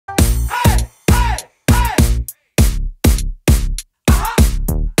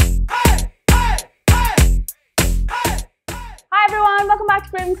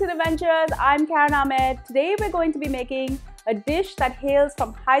Cravings and Adventures. I'm Karen Ahmed. Today we're going to be making a dish that hails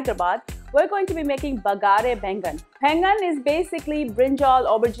from Hyderabad. We're going to be making Bhagare Bhaingan. Bhaingan is basically brinjal,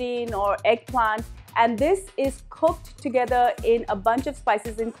 aubergine or eggplant, and this is cooked together in a bunch of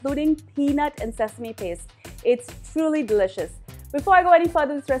spices including peanut and sesame paste. It's truly delicious. Before I go any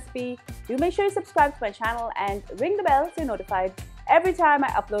further with this recipe, do make sure you subscribe to my channel and ring the bell so you're notified every time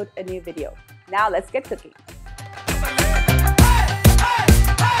I upload a new video. Now let's get cooking.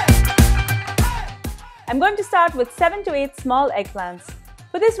 I'm going to start with 7 to 8 small eggplants.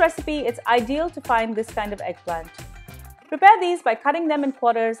 For this recipe, it's ideal to find this kind of eggplant. Prepare these by cutting them in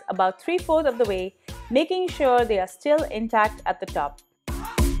quarters about 3/4 of the way, making sure they are still intact at the top.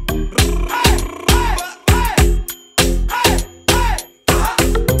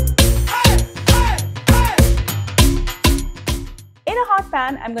 In a hot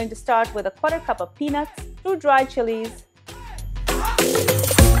pan, I'm going to start with a 1/4 cup of peanuts, 2 dried chilies,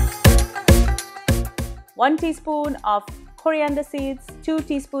 1 teaspoon of coriander seeds, 2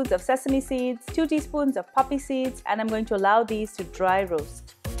 teaspoons of sesame seeds, 2 teaspoons of poppy seeds, and I'm going to allow these to dry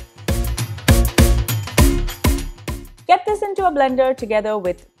roast. Get this into a blender together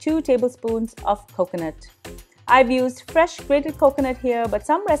with 2 tablespoons of coconut. I've used fresh grated coconut here, but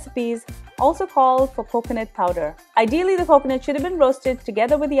some recipes also call for coconut powder. Ideally, the coconut should have been roasted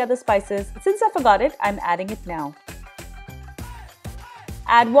together with the other spices. Since I forgot it, I'm adding it now.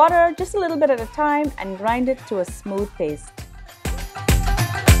 Add water just a little bit at a time and grind it to a smooth paste.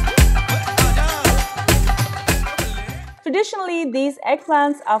 Traditionally, these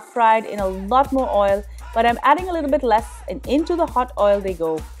eggplants are fried in a lot more oil, but I'm adding a little bit less and into the hot oil they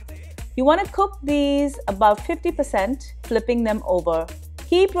go. You want to cook these about 50%, flipping them over.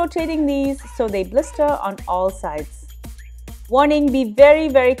 Keep rotating these so they blister on all sides. Warning, be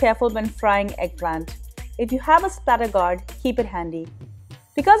very careful when frying eggplant. If you have a splatter guard, keep it handy.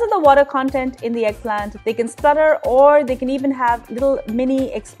 Because of the water content in the eggplant, they can splutter or they can even have little mini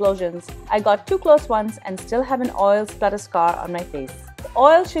explosions. I got 2 close ones and still have an oil splatter scar on my face. The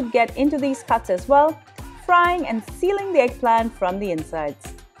oil should get into these cuts as well, frying and sealing the eggplant from the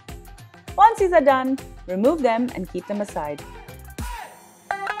insides. Once these are done, remove them and keep them aside.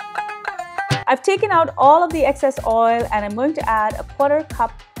 I've taken out all of the excess oil and I'm going to add a 1/4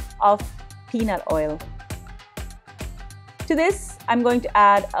 cup of peanut oil. To this, I'm going to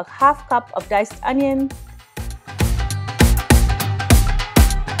add a 1/2 cup of diced onion,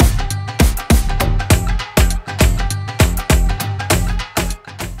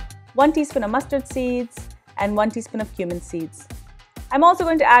 one teaspoon of mustard seeds, and 1 teaspoon of cumin seeds. I'm also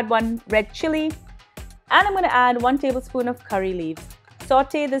going to add 1 red chilli, and I'm going to add 1 tablespoon of curry leaves.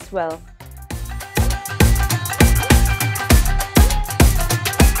 Saute this well.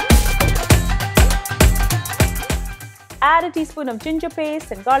 Add a teaspoon of ginger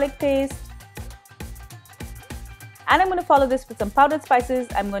paste and garlic paste. And I'm going to follow this with some powdered spices.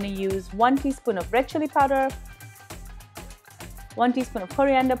 I'm going to use 1 teaspoon of red chili powder, 1 teaspoon of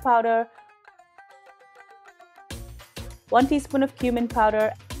coriander powder, 1 teaspoon of cumin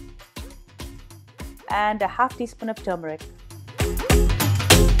powder, and a 1/2 teaspoon of turmeric.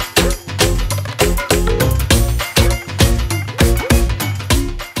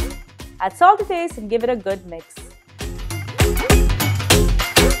 Add salt to taste and give it a good mix.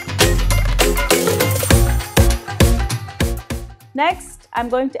 Next, I'm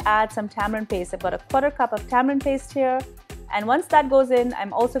going to add some tamarind paste. I've got a 1/4 cup of tamarind paste here, and once that goes in,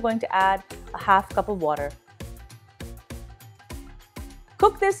 I'm also going to add a 1/2 cup of water.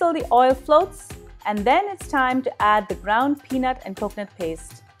 Cook this till the oil floats, and then it's time to add the ground peanut and coconut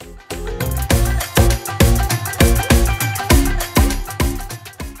paste.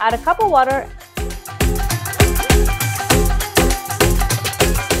 Add a cup of water.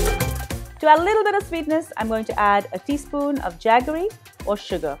 To add a little bit of sweetness, I'm going to add a teaspoon of jaggery or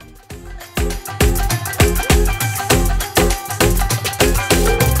sugar.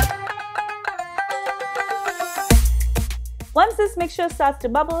 Once this mixture starts to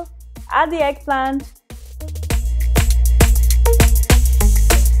bubble, add the eggplant,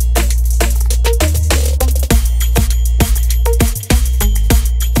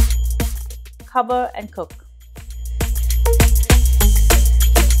 cover and cook.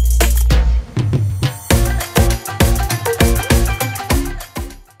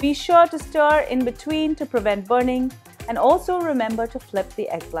 Be sure to stir in between to prevent burning, and also remember to flip the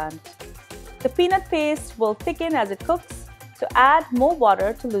eggplant. The peanut paste will thicken as it cooks, so add more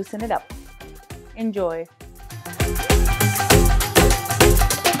water to loosen it up. Enjoy!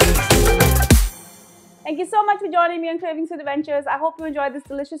 Thank you so much for joining me on Cravings with Adventures. I hope you enjoyed this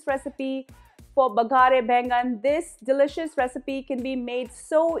delicious recipe. for Bhagare Bhaingan. This delicious recipe can be made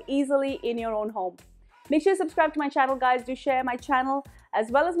so easily in your own home. Make sure you subscribe to my channel, guys. Do share my channel as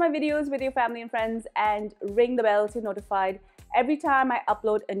well as my videos with your family and friends, and ring the bell to be notified every time I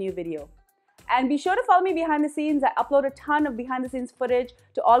upload a new video. And be sure to follow me behind the scenes. I upload a ton of behind the scenes footage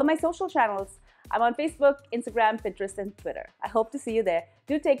to all of my social channels. I'm on Facebook, Instagram, Pinterest, and Twitter. I hope to see you there.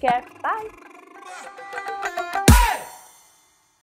 Do take care. Bye.